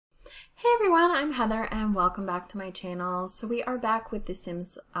Hey everyone, I'm Heather and welcome back to my channel. So we are back with The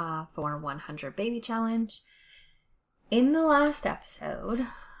Sims 4 100 Baby Challenge. In the last episode,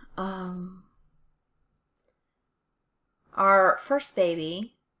 our first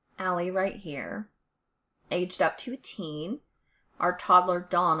baby, Allie right here, aged up to a teen. Our toddler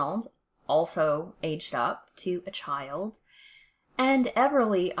Donald also aged up to a child. And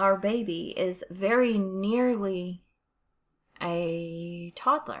Everly, our baby, is very nearly a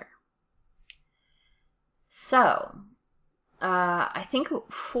toddler. So, I think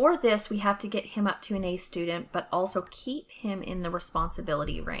for this we have to get him up to an A student, but also keep him in the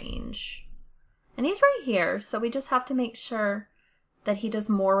responsibility range. And he's right here, so we just have to make sure that he does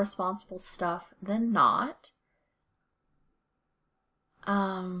more responsible stuff than not.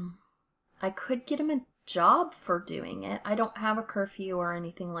 I could get him a job for doing it. I don't have a curfew or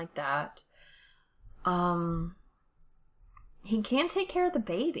anything like that. He can take care of the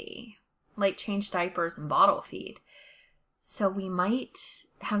baby, like change diapers and bottle feed. So we might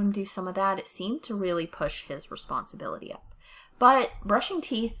have him do some of that. It seemed to really push his responsibility up. But brushing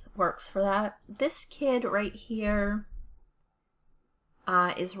teeth works for that. This kid right here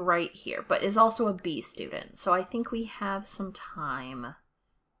is right here, but is also a B student. So I think we have some time.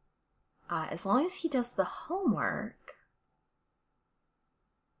 As long as he does the homework,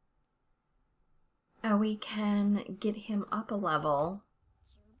 we can get him up a level.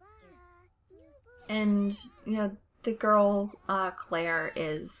 And, you know, the girl, Claire,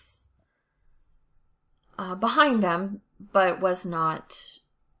 is behind them, but was not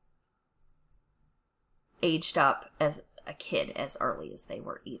aged up as a kid as early as they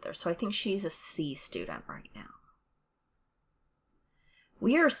were either. So I think she's a C student right now.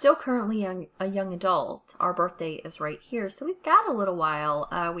 We are still currently a young adult. Our birthday is right here, so we've got a little while.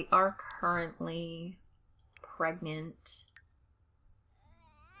 We are currently pregnant.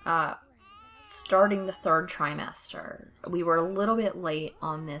 Starting the 3rd trimester. We were a little bit late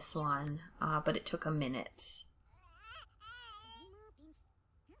on this one, but it took a minute.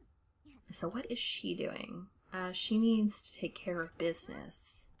 So what is she doing? She needs to take care of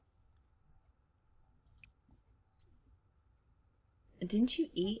business. Didn't you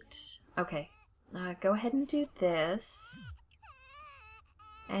eat? Okay, go ahead and do this.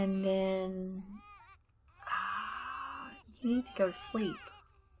 And then you need to go to sleep.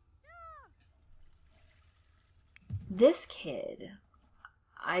 This kid,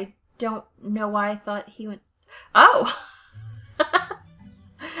 I don't know why I thought he went... Oh!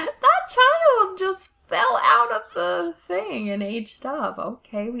 That child just fell out of the thing and aged up.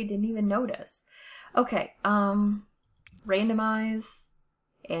 Okay, we didn't even notice. Okay, randomize,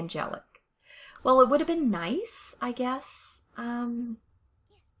 angelic. Well, it would have been nice, I guess.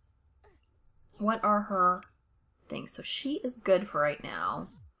 What are her things? So she is good for right now.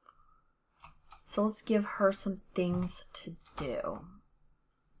 So let's give her some things to do.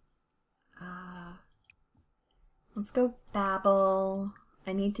 Let's go babble.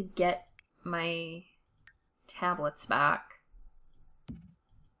 I need to get my tablets back.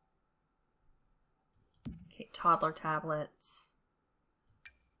 Okay, toddler tablets.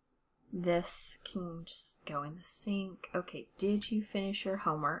 This can just go in the sink. Okay, did you finish your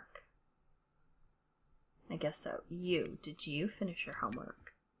homework? I guess so. Did you finish your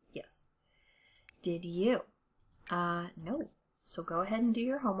homework? Yes. Did you? No. So go ahead and do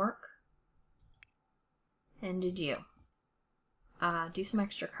your homework. And did you? Do some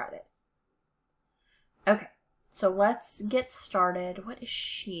extra credit. Okay, so let's get started. What is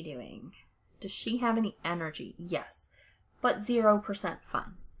she doing? Does she have any energy? Yes, but 0%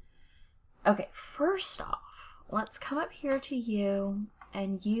 fun. Okay, first off, let's come up here to you,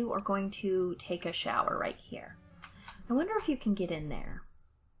 and you are going to take a shower right here. I wonder if you can get in there.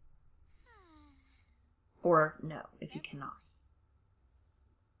 Or no, if you cannot.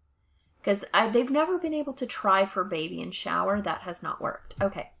 Because they've never been able to try for baby and shower. That has not worked.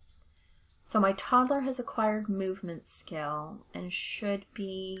 Okay. So my toddler has acquired movement skill and should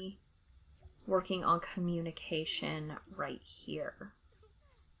be working on communication right here.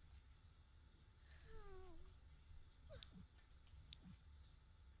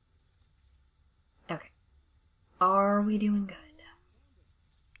 Okay. Are we doing good?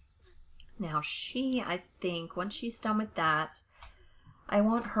 Now I think, once she's done with that, I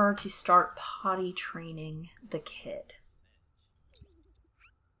want her to start potty training the kid.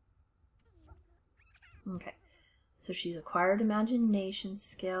 Okay, so she's acquired imagination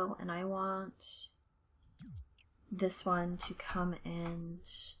skill, and I want this one to come and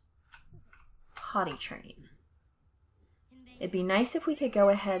potty train. It'd be nice if we could go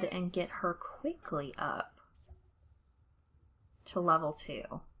ahead and get her quickly up to level 2.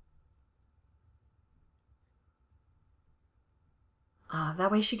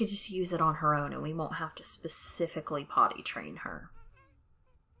 That way she could just use it on her own and we won't have to specifically potty train her.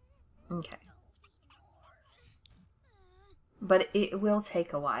 Okay. But it will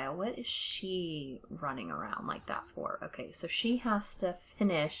take a while. What is she running around like that for? Okay, so she has to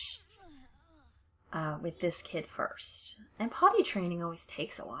finish with this kid first. And potty training always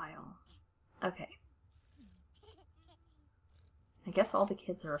takes a while. Okay. I guess all the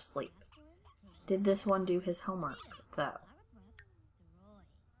kids are asleep. Did this one do his homework, though?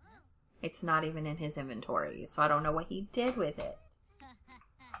 It's not even in his inventory, so I don't know what he did with it.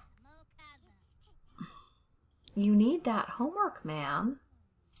 You need that homework, man.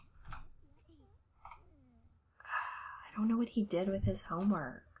 I don't know what he did with his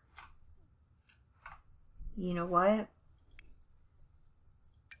homework. You know what?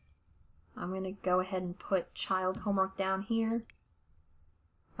 I'm going to go ahead and put child homework down here.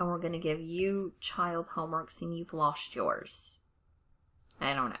 And we're going to give you child homework seeing you've lost yours.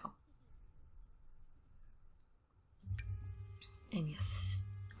 I don't know. And you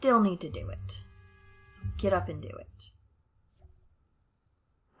still need to do it. So get up and do it.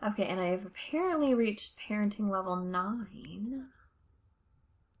 Okay, and I have apparently reached parenting level 9.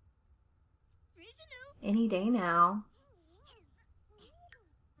 Any day now.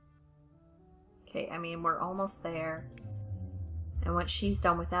 Okay, I mean, we're almost there. And once she's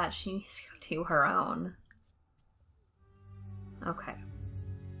done with that, she needs to go do her own. Okay.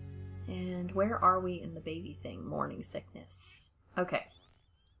 And where are we in the baby thing? Morning sickness. Okay.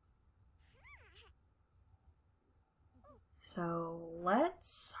 So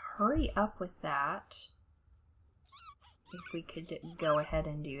let's hurry up with that. If we could go ahead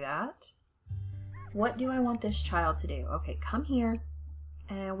and do that. What do I want this child to do? Okay, come here.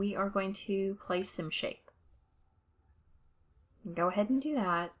 And we are going to play Sim Shape. Go ahead and do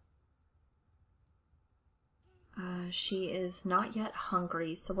that. She is not yet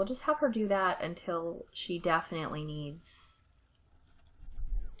hungry, so we'll just have her do that until she definitely needs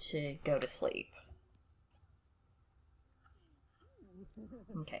to go to sleep.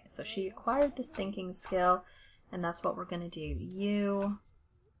 Okay, so she acquired the thinking skill, and that's what we're going to do.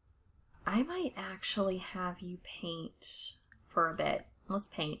 I might actually have you paint for a bit. Let's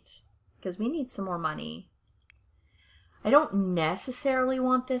paint, because we need some more money. I don't necessarily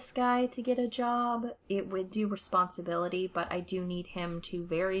want this guy to get a job. It would do responsibility, but I do need him to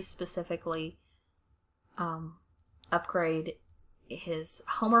very specifically upgrade his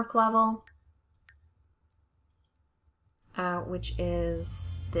homework level, which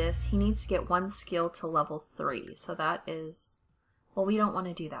is this. He needs to get 1 skill to level 3. So that is, well, we don't want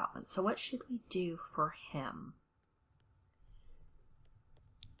to do that one. So what should we do for him?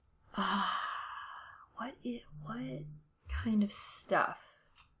 What kind of stuff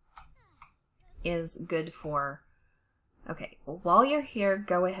is good for... Okay, well, while you're here,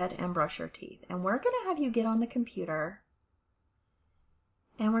 go ahead and brush your teeth. And we're going to have you get on the computer.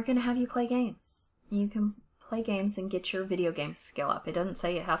 And we're going to have you play games. You can play games and get your video game skill up. It doesn't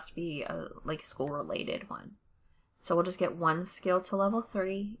say it has to be a like school-related one. So we'll just get 1 skill to level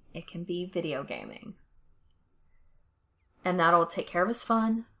 3. It can be video gaming. And that'll take care of his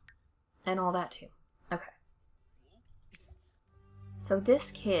fun and all that too. Okay. So this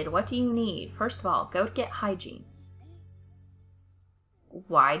kid, what do you need? First of all, go get hygiene.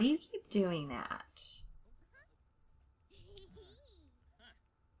 Why do you keep doing that?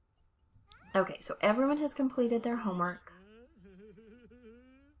 Okay, so everyone has completed their homework.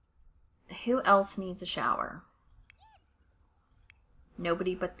 Who else needs a shower?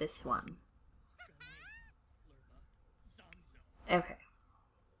 Nobody but this one. Okay.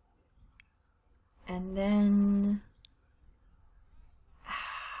 And then...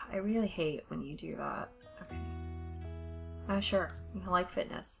 I really hate when you do that. Okay. Sure. You like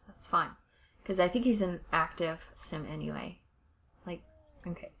fitness. That's fine. Because I think he's an active sim anyway. Like,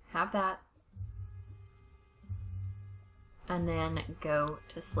 okay. Have that. And then go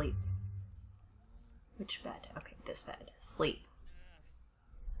to sleep. Which bed? Okay, this bed. Sleep.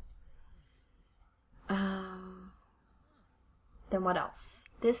 Then what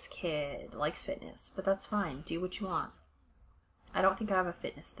else? This kid likes fitness, but that's fine. Do what you want. I don't think I have a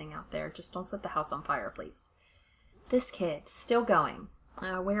fitness thing out there. Just don't set the house on fire, please. This kid, still going.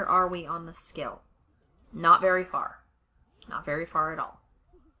 Where are we on the skill? Not very far. Not very far at all.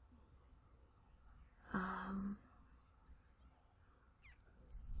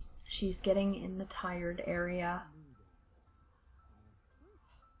 She's getting in the tired area.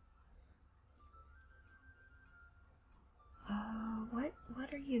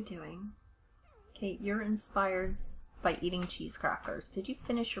 What are you doing? Okay, you're inspired by eating cheese crackers. Did you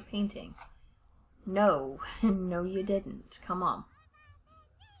finish your painting? No. No, you didn't. Come on.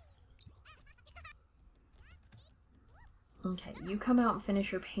 Okay, you come out and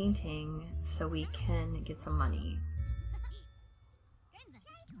finish your painting so we can get some money.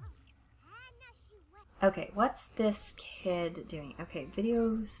 Okay, what's this kid doing? Okay,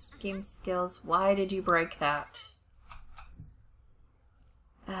 video game skills. Why did you break that?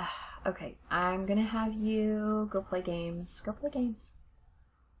 Okay, I'm gonna have you go play games. Go play games.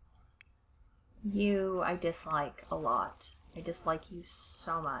 You, I dislike a lot. I dislike you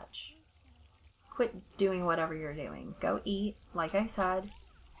so much. Quit doing whatever you're doing. Go eat, like I said.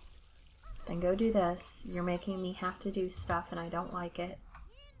 Then go do this. You're making me have to do stuff and I don't like it.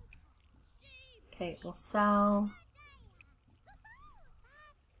 Okay, we'll sell.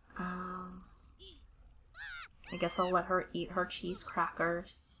 I guess I'll let her eat her cheese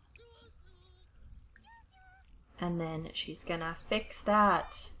crackers. And then she's gonna fix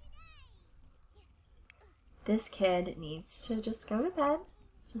that. This kid needs to just go to bed.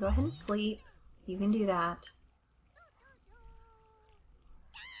 So go ahead and sleep. You can do that.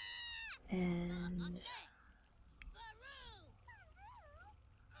 And...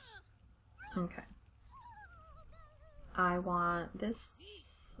 okay. I want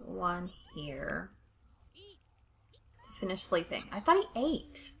this one here to finish sleeping. I thought he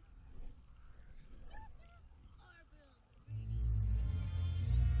ate.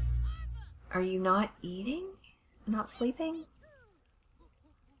 Are you not eating? Not sleeping?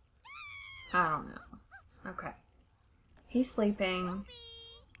 I don't know. Okay. He's sleeping.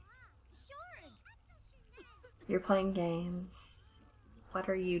 You're playing games. What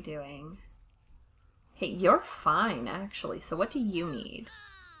are you doing? Okay, you're fine, actually. So what do you need?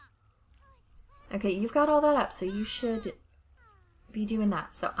 Okay, you've got all that up, so you should be doing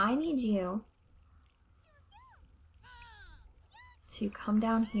that. So I need you to come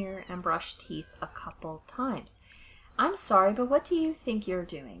down here and brush teeth a couple times. I'm sorry, but what do you think you're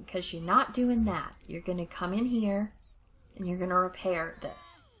doing? Because you're not doing that. You're going to come in here and you're going to repair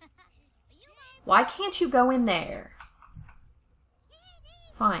this. Why can't you go in there?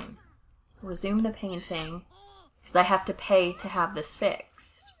 Fine. Resume the painting because I have to pay to have this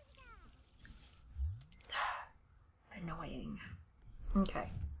fixed. Annoying.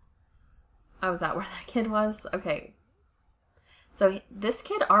 Okay. Oh, was that where that kid was? Okay. So this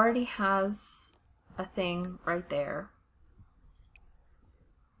kid already has a thing right there.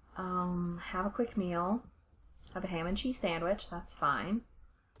 Have a quick meal. Have a ham and cheese sandwich. That's fine.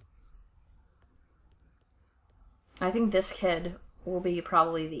 I think this kid will be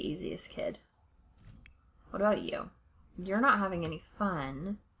probably the easiest kid. What about you? You're not having any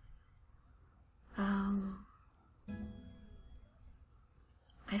fun. I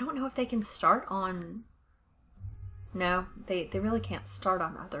don't know if they can start on... No, they really can't start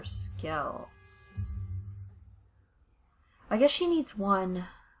on other skills. I guess she needs one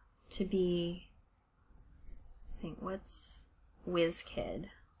to be... I think, what's... Whiz Kid.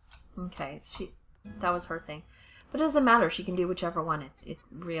 Okay, that was her thing. But it doesn't matter. She can do whichever one. It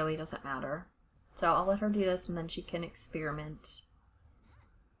really doesn't matter. So I'll let her do this and then she can experiment.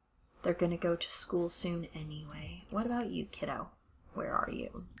 They're going to go to school soon anyway. What about you, kiddo? Where are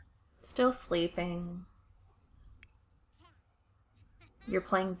you? Still sleeping. You're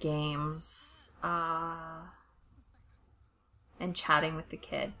playing games. And chatting with the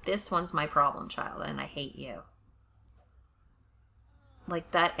kid. This one's my problem child and I hate you.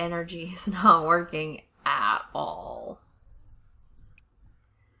 Like, that energy is not working at all.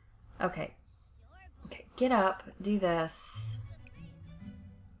 Okay. Okay, get up, do this.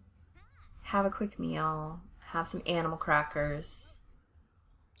 Have a quick meal. Have some animal crackers.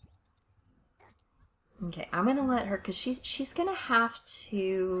 Okay, I'm gonna let her, because she's gonna have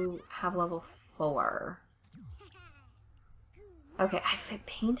to have level 4. Okay, I've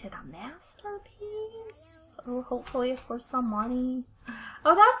painted a masterpiece. Oh, hopefully it's worth some money.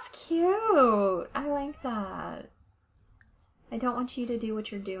 Oh, that's cute. I like that. I don't want you to do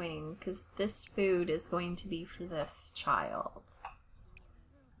what you're doing, because this food is going to be for this child.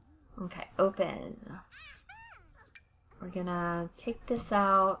 Okay, open. We're gonna take this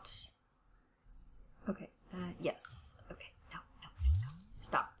out. Okay, yes. Okay, no.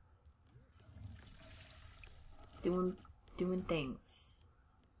 Stop. Doing things.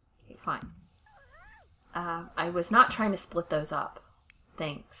 Okay, fine. I was not trying to split those up.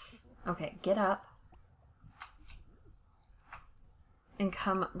 Thanks. Okay, get up. And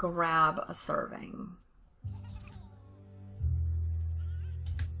come grab a serving.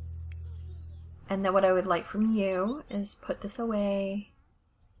 And then what I would like from you is put this away.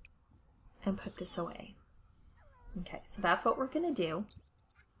 And put this away. Okay, so that's what we're gonna do.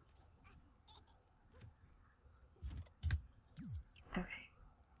 Okay.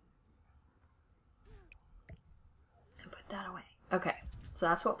 And put that away. Okay, so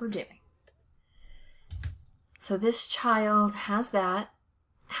that's what we're doing. So this child has that,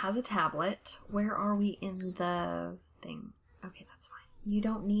 has a tablet. Where are we in the thing? Okay, that's fine. You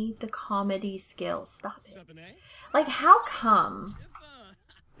don't need the comedy skills. Stop it. Like, how come?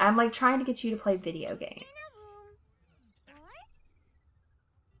 I'm like trying to get you to play video games.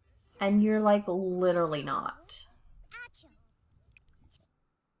 And you're like literally not.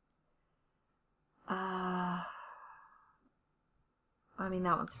 I mean,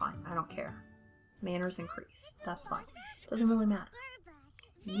 that one's fine. I don't care. Manners increase. That's fine. Doesn't really matter.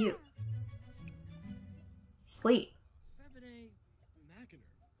 You. Sleep.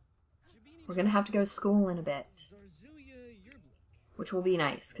 We're gonna have to go to school in a bit. Which will be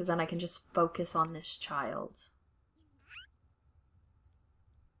nice, because then I can just focus on this child.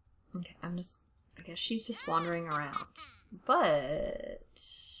 Okay, I guess she's just wandering around. But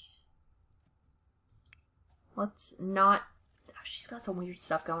let's not... Oh, she's got some weird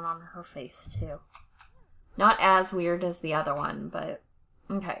stuff going on in her face, too. Not as weird as the other one, but...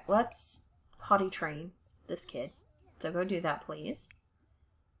 Okay, let's potty train this kid. So go do that, please.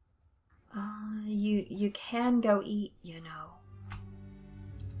 You can go eat, you know.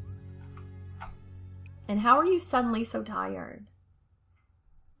 And how are you suddenly so tired?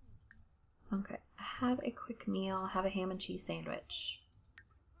 Okay, have a quick meal, have a ham and cheese sandwich.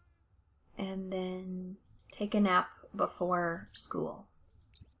 And then take a nap before school.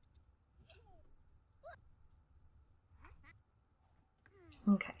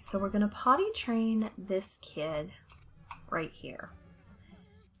 Okay, so we're gonna potty train this kid right here.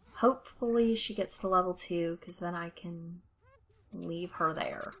 Hopefully she gets to level 2, because then I can leave her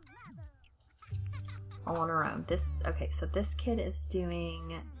there. All on her own. Okay, so this kid is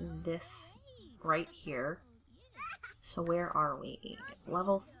doing this right here. So where are we?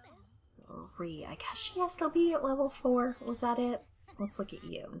 Level 3. I guess she has to be at level 4. Was that it? Let's look at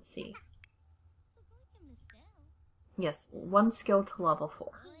you and see. Yes, 1 skill to level 4.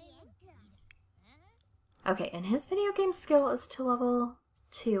 Okay, and his video game skill is to level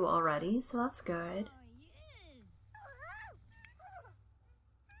 2 already, so that's good.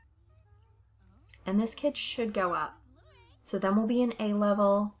 And this kid should go up. So then we'll be in A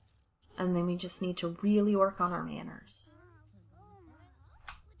level, and then we just need to really work on our manners.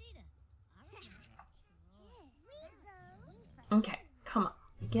 Okay, come on.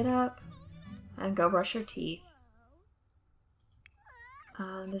 Get up and go brush your teeth.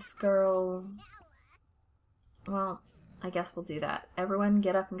 This girl... Well, I guess we'll do that. Everyone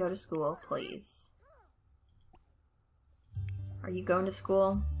get up and go to school, please. Are you going to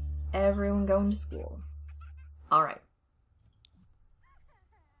school? Everyone going to school. Alright.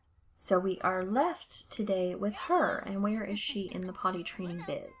 So we are left today with her. And where is she in the potty training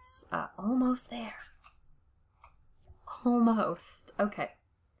biz? Almost there. Almost. Okay.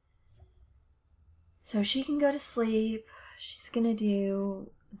 So she can go to sleep. She's gonna do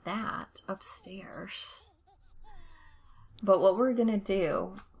that upstairs. But what we're gonna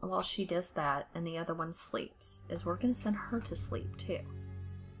do while she does that and the other one sleeps is we're gonna send her to sleep too.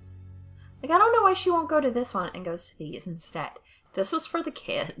 Like, I don't know why she won't go to this one and goes to these instead. This was for the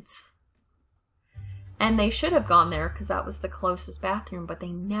kids. And they should have gone there because that was the closest bathroom, but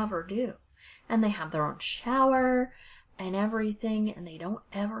they never do. And they have their own shower and everything, and they don't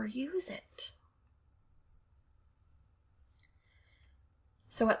ever use it.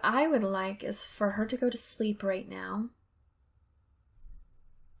 So what I would like is for her to go to sleep right now.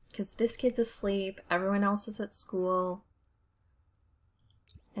 Because this kid's asleep, everyone else is at school.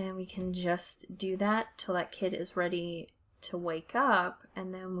 And we can just do that till that kid is ready to wake up,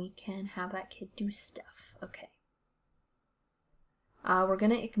 and then we can have that kid do stuff. Okay. We're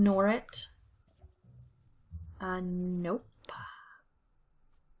gonna ignore it. Nope.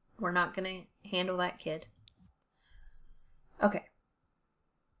 We're not gonna handle that kid. Okay.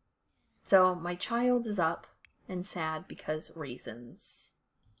 So my child is up and sad because reasons.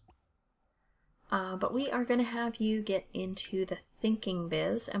 But we are going to have you get into the thinking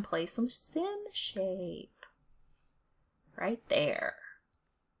biz and play some sim shape. Right there.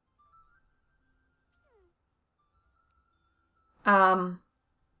 How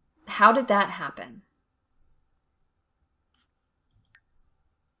did that happen?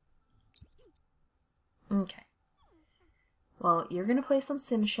 Okay. Well, you're going to play some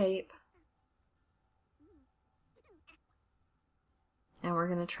sim shape. And we're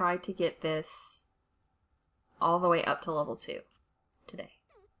going to try to get this all the way up to level 2 today.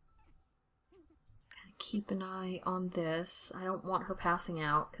 Gotta keep an eye on this. I don't want her passing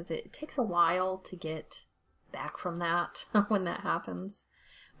out because it takes a while to get back from that when that happens,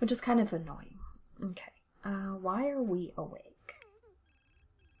 which is kind of annoying. Okay. Why are we awake?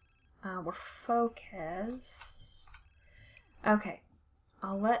 We're focused. Okay.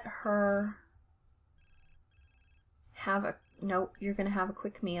 I'll let her have a... Nope, you're going to have a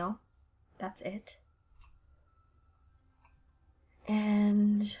quick meal. That's it.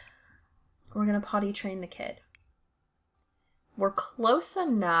 And we're going to potty train the kid. We're close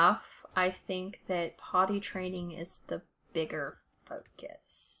enough, I think, that potty training is the bigger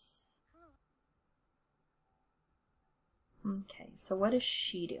focus. Okay, so what is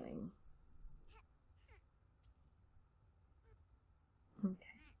she doing? Okay.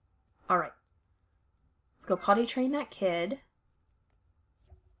 Alright. Let's go potty train that kid.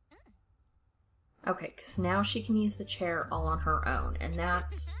 Okay, because now she can use the chair all on her own, and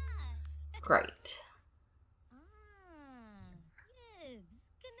that's great.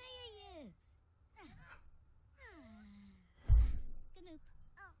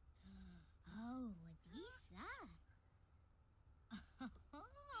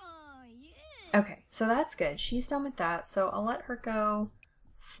 Okay, so that's good. She's done with that, so I'll let her go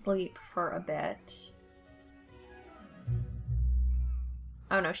sleep for a bit.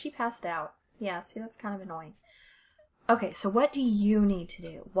 Oh no, she passed out. Yeah, see, that's kind of annoying. Okay, so what do you need to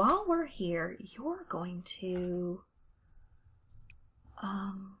do? While we're here, you're going to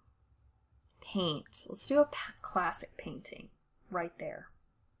paint. Let's do a classic painting right there.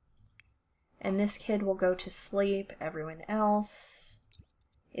 And this kid will go to sleep. Everyone else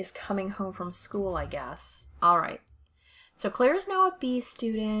is coming home from school, I guess. All right. So Claire is now a B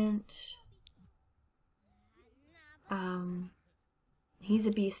student. He's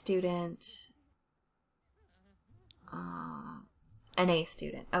a B student. An A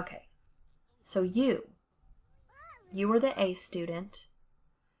student. Okay. So you were the A student.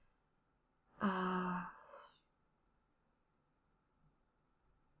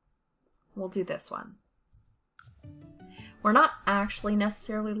 We'll do this one. We're not actually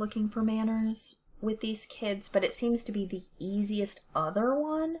necessarily looking for manners with these kids, but it seems to be the easiest other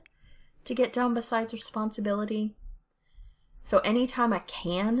one to get done besides responsibility. So anytime I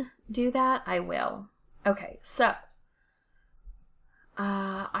can do that, I will. Okay, so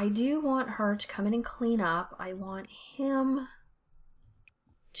I do want her to come in and clean up. I want him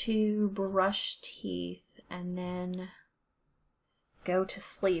to brush teeth and then go to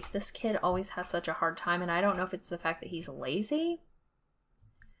sleep. This kid always has such a hard time, and I don't know if it's the fact that he's lazy.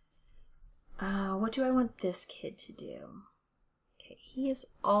 What do I want this kid to do? Okay, he is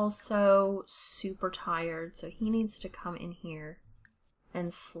also super tired, so he needs to come in here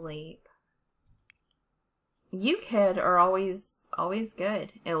and sleep. You kid are always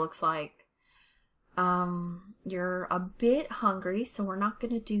good, it looks like. You're a bit hungry, so we're not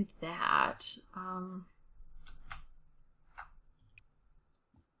going to do that.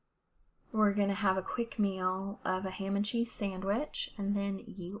 We're going to have a quick meal of a ham and cheese sandwich, and then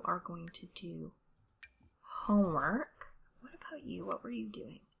you are going to do homework. What about you? What were you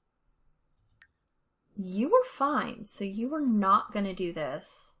doing? You were fine, so you were not going to do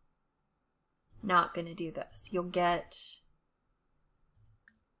this. Not going to do this. You'll get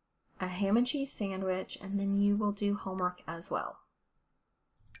a ham and cheese sandwich, and then you will do homework as well.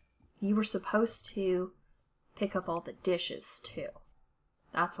 You were supposed to pick up all the dishes too.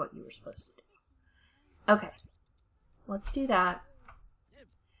 That's what you were supposed to do. Okay, let's do that.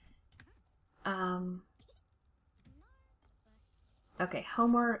 Okay,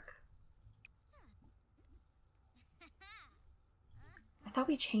 homework. I thought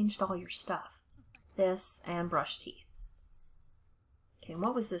we changed all your stuff. This and brush teeth. Okay, and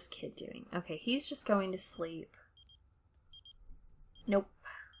what was this kid doing? Okay, he's just going to sleep. Nope.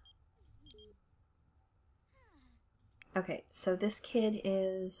 Okay, so this kid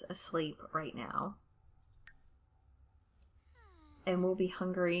is asleep right now. And will be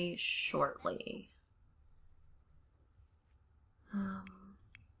hungry shortly.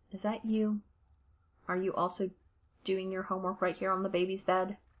 Is that you? Are you also doing your homework right here on the baby's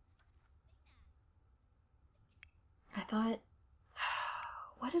bed? I thought...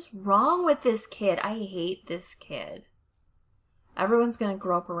 What is wrong with this kid? I hate this kid. Everyone's gonna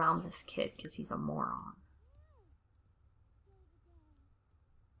grow up around this kid because he's a moron.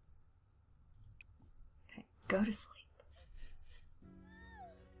 Okay, go to sleep.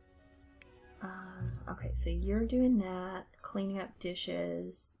 Okay, so you're doing that, cleaning up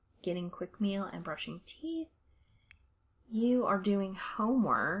dishes, getting quick meal, and brushing teeth. You are doing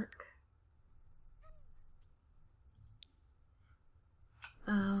homework.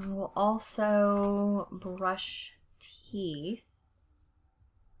 We'll also brush teeth,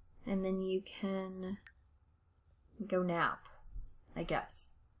 and then you can go nap, I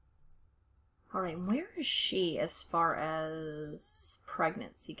guess. Alright, where is she as far as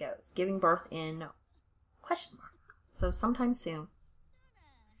pregnancy goes? Giving birth in question mark. So sometime soon.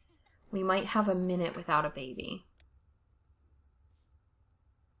 We might have a minute without a baby.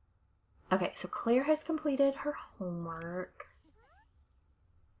 Okay, so Claire has completed her homework.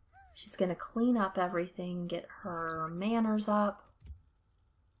 She's gonna clean up everything, get her manners up.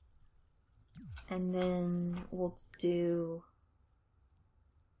 And then we'll do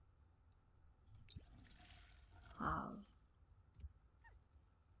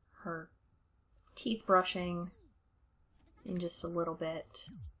her teeth brushing in just a little bit.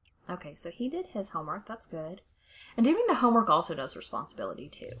 Okay, so he did his homework. That's good. And doing the homework also does responsibility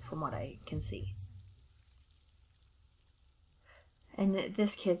too, from what I can see. And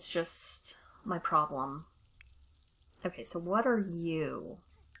this kid's just my problem. Okay, so what are you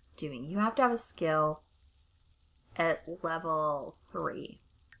doing? You have to have a skill at level 3.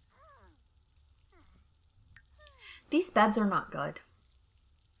 These beds are not good.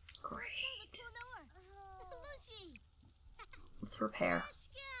 Great. Let's repair.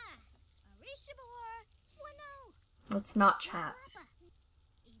 Let's not chat.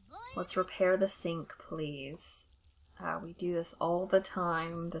 Let's repair the sink, please. We do this all the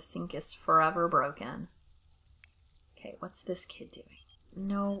time. The sink is forever broken. Okay, what's this kid doing?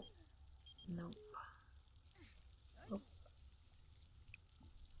 No. Nope. Nope.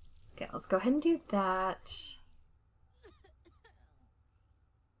 Okay, let's go ahead and do that.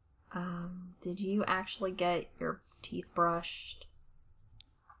 Did you actually get your teeth brushed?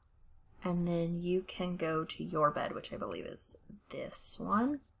 And then you can go to your bed, which I believe is this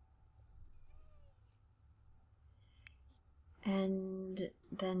one. And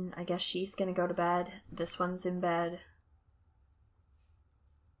then I guess she's gonna go to bed. This one's in bed.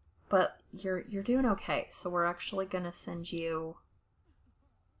 But you're doing okay. So we're actually gonna send you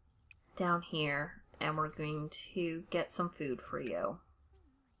down here and we're going to get some food for you.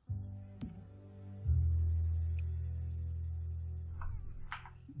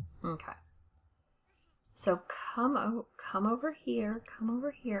 Okay. So come over here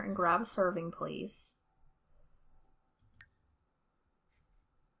and grab a serving, please.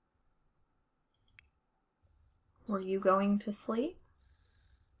 Were you going to sleep?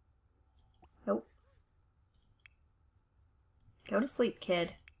 Nope. Go to sleep,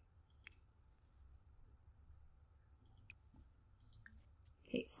 kid.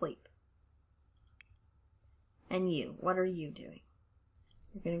 Okay, sleep. And you, what are you doing?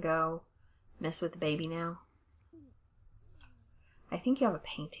 You're gonna go mess with the baby now? I think you have a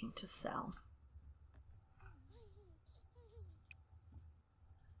painting to sell.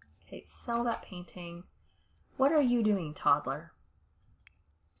 Okay, sell that painting. What are you doing, toddler?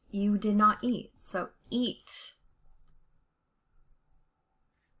 You did not eat, so eat.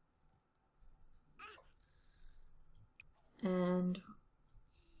 And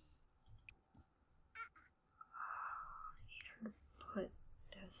I need her to put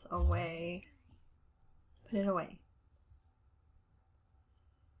this away. Put it away.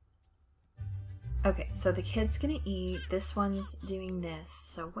 Okay, so the kid's gonna eat. This one's doing this.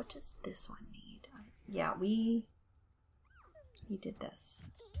 So what does this one need? Yeah, we did this.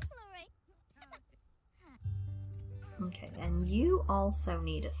 Okay, and you also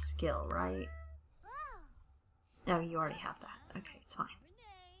need a skill, right? Oh, you already have that. Okay, it's fine.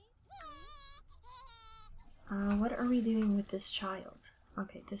 What are we doing with this child?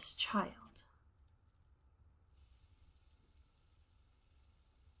 Okay, this child.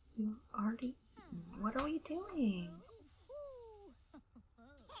 You already... What are we doing?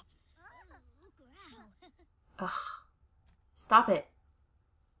 Ugh. Stop it.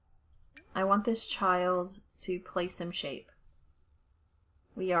 I want this child to play some shape.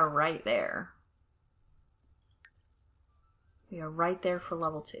 We are right there. We are right there for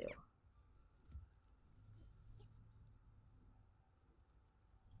level 2.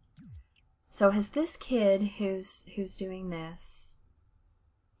 So has this kid who's doing this,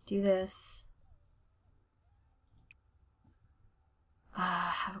 do this,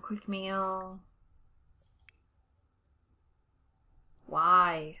 have a quick meal.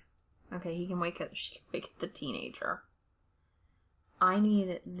 Why? Okay, he can wake up. She can wake up the teenager. I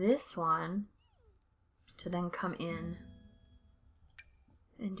need this one to then come in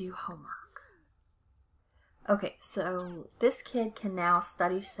and do homework. Okay, so this kid can now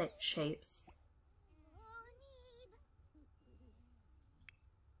study shapes.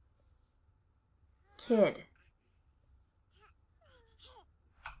 Kid.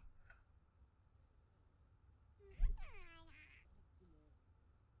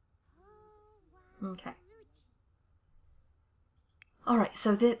 Okay. Alright,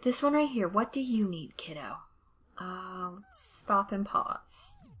 so this one right here, what do you need, kiddo? Let's stop and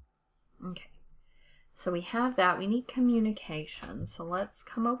pause. Okay. So we have that. We need communication. So let's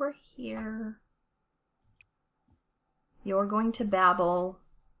come over here. You're going to babble.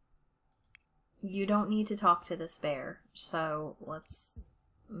 You don't need to talk to this bear. So let's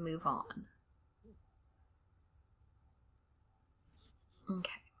move on.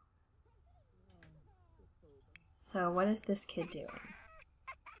 Okay. So what is this kid doing?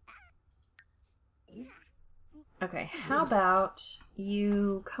 Okay, how about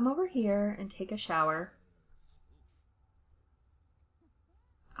you come over here and take a shower.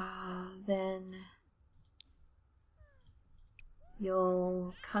 Then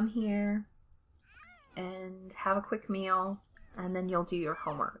you'll come here and have a quick meal, and then you'll do your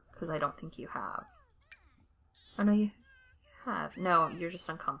homework, because I don't think you have. Oh, no, you have. No, you're just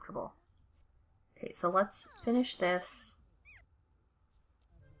uncomfortable. Okay, so let's finish this.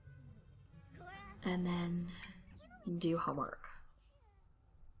 And then do homework.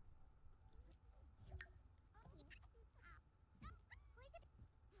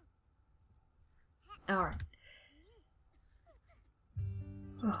 Alright.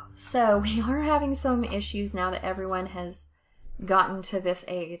 Oh, so we are having some issues now that everyone has gotten to this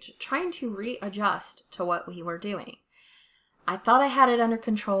age, trying to readjust to what we were doing. I thought I had it under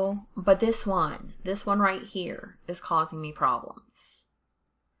control, but this one right here is causing me problems.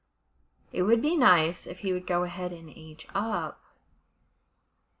 It would be nice if he would go ahead and age up.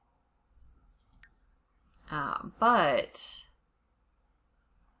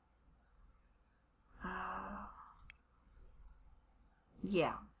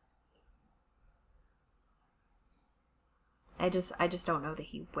 Yeah. I just don't know that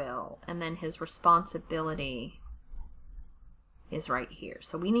he will. And then his responsibility is right here.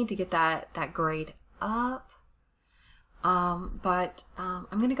 So we need to get that grade up. I'm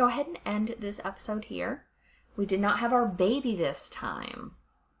going to go ahead and end this episode here. We did not have our baby this time,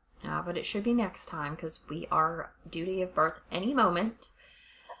 but it should be next time because we are due to give birth any moment.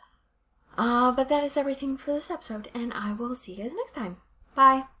 But that is everything for this episode, and I will see you guys next time.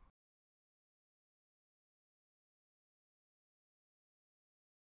 Bye.